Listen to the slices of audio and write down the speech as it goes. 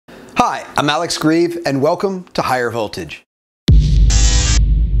Hi, I'm Alex Grieve and welcome to Higher Voltage.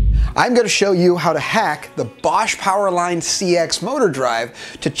 I'm going to show you how to hack the Bosch Performanceline CX motor drive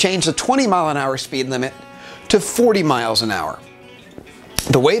to change the 20-mile-an-hour speed limit to 40 miles an hour.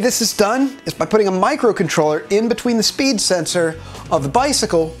 The way this is done is by putting a microcontroller in between the speed sensor of the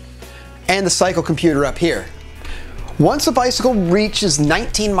bicycle and the cycle computer up here. Once the bicycle reaches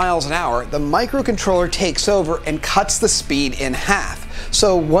 19 miles an hour, the microcontroller takes over and cuts the speed in half.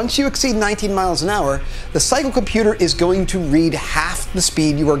 So once you exceed 19 miles an hour, the cycle computer is going to read half the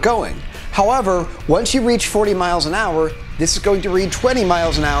speed you are going. However, once you reach 40 miles an hour, this is going to read 20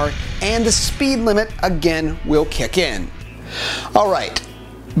 miles an hour, and the speed limit again will kick in. All right,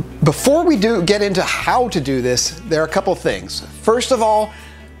 before we get into how to do this, there are a couple things. First of all,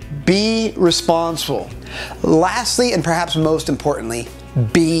 be responsible. Lastly, and perhaps most importantly,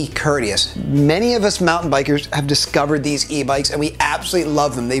 be courteous. Many of us mountain bikers have discovered these e-bikes and we absolutely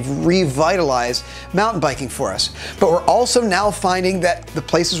love them. They've revitalized mountain biking for us. But we're also now finding that the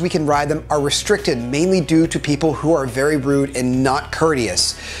places we can ride them are restricted, mainly due to people who are very rude and not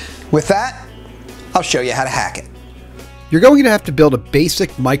courteous. With that, I'll show you how to hack it. You're going to have to build a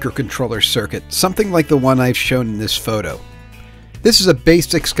basic microcontroller circuit, something like the one I've shown in this photo. This is a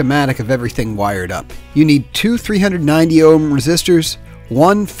basic schematic of everything wired up. You need two 390 ohm resistors,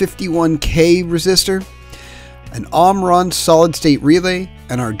 one 51K resistor, an Omron solid-state relay,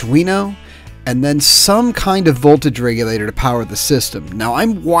 an Arduino, and then some kind of voltage regulator to power the system. Now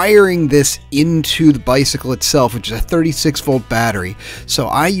I'm wiring this into the bicycle itself, which is a 36-volt battery, so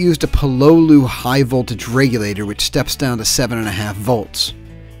I used a Pololu high voltage regulator which steps down to 7.5 volts.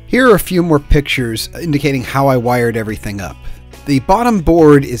 Here are a few more pictures indicating how I wired everything up. The bottom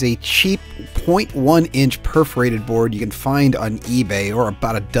board is a cheap 0.1 inch perforated board you can find on eBay or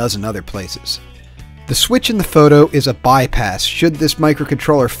about a dozen other places. The switch in the photo is a bypass. Should this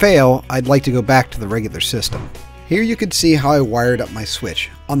microcontroller fail, I'd like to go back to the regular system. Here you can see how I wired up my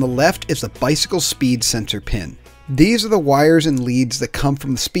switch. On the left is the bicycle speed sensor pin. These are the wires and leads that come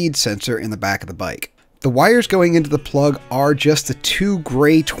from the speed sensor in the back of the bike. The wires going into the plug are just the two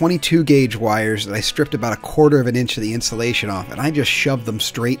gray 22 gauge wires that I stripped about 1/4 of an inch of the insulation off, and I just shoved them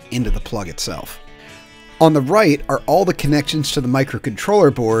straight into the plug itself. On the right are all the connections to the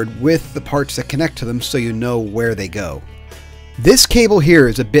microcontroller board with the parts that connect to them so you know where they go. This cable here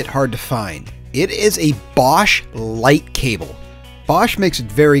is a bit hard to find. It is a Bosch light cable. Bosch makes it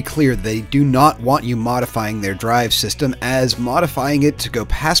very clear that they do not want you modifying their drive system, as modifying it to go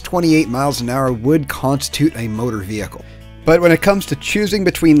past 28 miles an hour would constitute a motor vehicle. But when it comes to choosing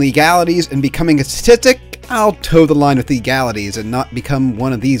between legalities and becoming a statistic, I'll toe the line with legalities and not become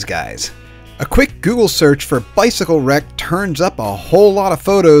one of these guys. A quick Google search for bicycle wreck turns up a whole lot of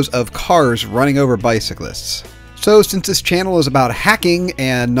photos of cars running over bicyclists. So since this channel is about hacking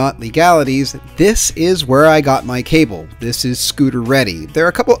and not legalities, this is where I got my cable. This is scooter ready. There are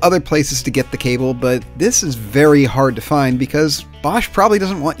a couple other places to get the cable, but this is very hard to find because Bosch probably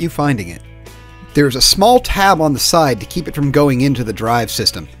doesn't want you finding it. There's a small tab on the side to keep it from going into the drive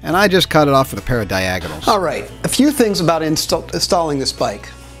system, and I just cut it off with a pair of diagonals. Alright, a few things about installing this bike.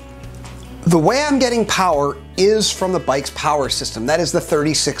 The way I'm getting power is from the bike's power system. That is the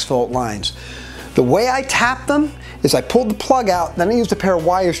 36-volt lines. The way I tap them is I pulled the plug out, then I used a pair of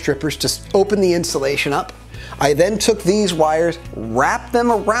wire strippers to open the insulation up. I then took these wires, wrapped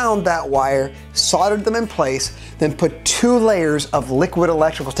them around that wire, soldered them in place, then put 2 layers of liquid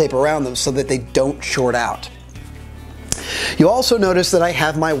electrical tape around them so that they don't short out. You'll also notice that I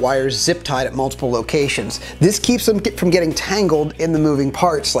have my wires zip tied at multiple locations. This keeps them from getting tangled in the moving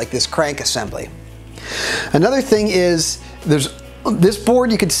parts like this crank assembly. Another thing is this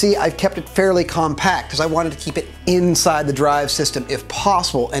board, you can see I've kept it fairly compact because I wanted to keep it inside the drive system if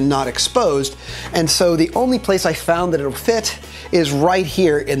possible and not exposed. And so the only place I found that it'll fit is right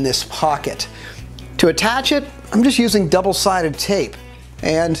here in this pocket. To attach it, I'm just using double-sided tape.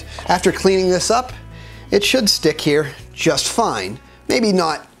 And after cleaning this up, it should stick here just fine. Maybe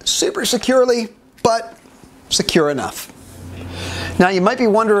not super securely, but secure enough. Now you might be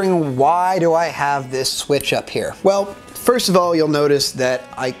wondering, why do I have this switch up here? Well, first of all, you'll notice that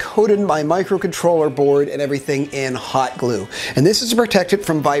I coated my microcontroller board and everything in hot glue. And this is to protect it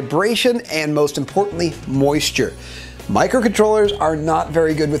from vibration and, most importantly, moisture. Microcontrollers are not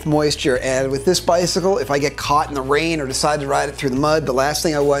very good with moisture, and with this bicycle, if I get caught in the rain or decide to ride it through the mud, the last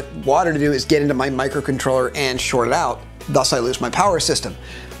thing I want water to do is get into my microcontroller and short it out. Thus I lose my power system.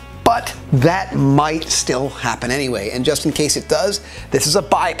 But that might still happen anyway, and just in case it does, this is a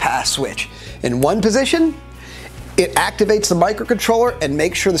bypass switch. In one position, it activates the microcontroller and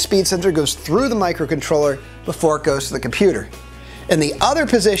makes sure the speed sensor goes through the microcontroller before it goes to the computer. In the other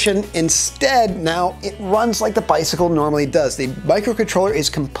position, instead, now it runs like the bicycle normally does. The microcontroller is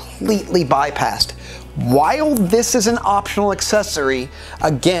completely bypassed. While this is an optional accessory,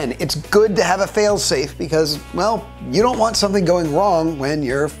 again, it's good to have a failsafe because, well, you don't want something going wrong when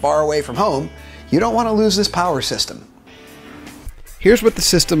you're far away from home. You don't want to lose this power system. Here's what the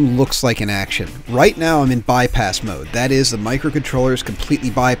system looks like in action. Right now I'm in bypass mode. That is, the microcontroller is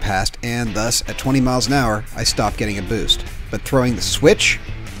completely bypassed and thus at 20 miles an hour I stop getting a boost. But throwing the switch,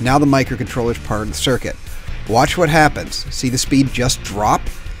 now the microcontroller is part of the circuit. Watch what happens. See the speed just drop?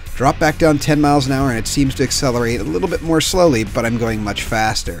 Drop back down 10 miles an hour and it seems to accelerate a little bit more slowly, but I'm going much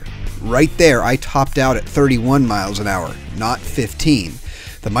faster. Right there I topped out at 31 miles an hour, not 15.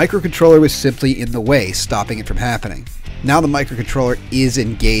 The microcontroller was simply in the way, stopping it from happening. Now the microcontroller is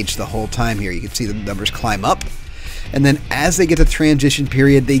engaged the whole time here. You can see the numbers climb up. And then as they get to transition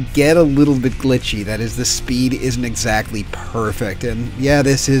period, they get a little bit glitchy. That is, the speed isn't exactly perfect. And yeah,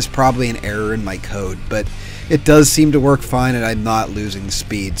 this is probably an error in my code, but it does seem to work fine and I'm not losing the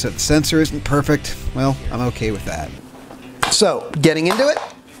speed. So if the sensor isn't perfect, well, I'm okay with that. So, getting into it.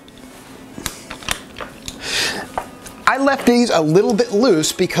 I left these a little bit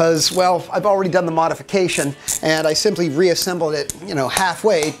loose because, well, I've already done the modification and I simply reassembled it,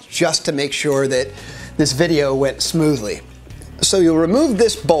 halfway just to make sure that this video went smoothly. So you'll remove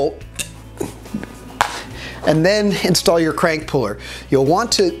this bolt and then install your crank puller. You'll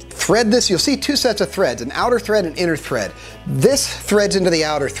want to thread this. You'll see two sets of threads, an outer thread and inner thread. This threads into the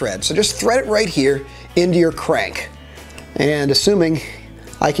outer thread. So just thread it right here into your crank. And assuming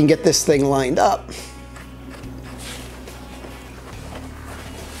I can get this thing lined up,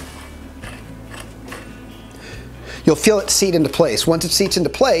 you'll feel it seat into place. Once it seats into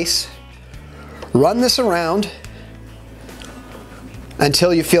place, run this around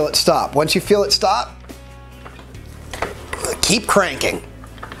until you feel it stop. Once you feel it stop, keep cranking.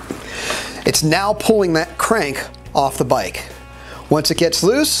 It's now pulling that crank off the bike. Once it gets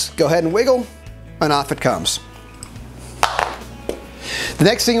loose, go ahead and wiggle, and off it comes. The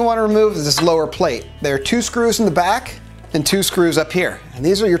next thing you want to remove is this lower plate. There are 2 screws in the back and 2 screws up here, and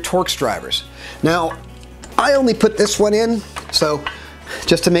these are your Torx drivers. Now, I only put this one in, so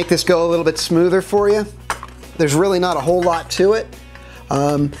just to make this go a little bit smoother for you, there's really not a whole lot to it.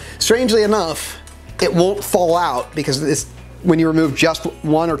 Strangely enough, it won't fall out because this, when you remove just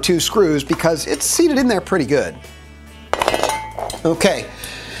 1 or 2 screws, because it's seated in there pretty good. Okay,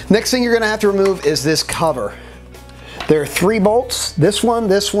 next thing you're going to have to remove is this cover. There are 3 bolts, this one,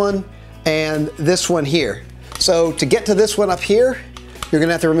 and this one here. So to get to this one up here, you're going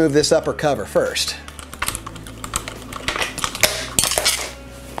to have to remove this upper cover first.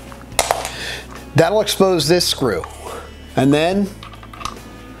 That'll expose this screw, and then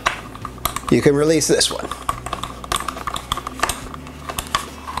you can release this one.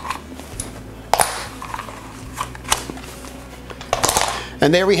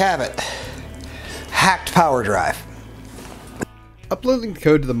 And there we have it. Hacked power drive. Uploading the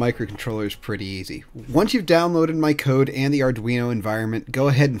code to the microcontroller is pretty easy. Once you've downloaded my code and the Arduino environment, go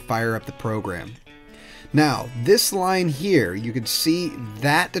ahead and fire up the program. Now, this line here, you can see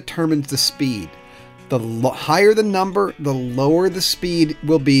that determines the speed. The higher the number, the lower the speed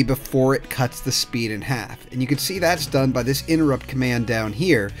will be before it cuts the speed in half. And you can see that's done by this interrupt command down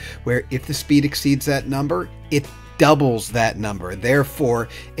here, where if the speed exceeds that number, it doubles that number. Therefore,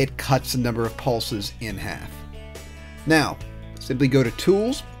 it cuts the number of pulses in half. Now, simply go to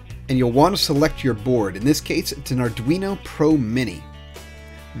Tools, and you'll want to select your board. In this case, it's an Arduino Pro Mini.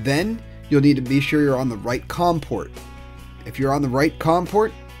 Then, you'll need to be sure you're on the right COM port. If you're on the right COM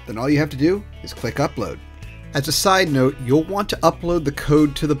port, then all you have to do is click Upload. As a side note, you'll want to upload the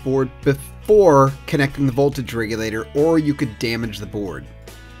code to the board before connecting the voltage regulator, or you could damage the board.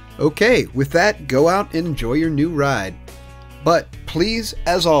 Okay, with that, go out and enjoy your new ride. But please,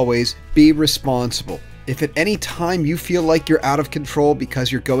 as always, be responsible. If at any time you feel like you're out of control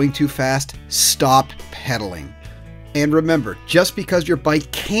because you're going too fast, stop pedaling. And remember, just because your bike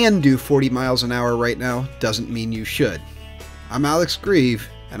can do 40 miles an hour right now doesn't mean you should. I'm Alex Grieve,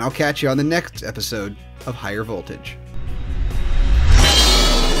 and I'll catch you on the next episode of Higher Voltage.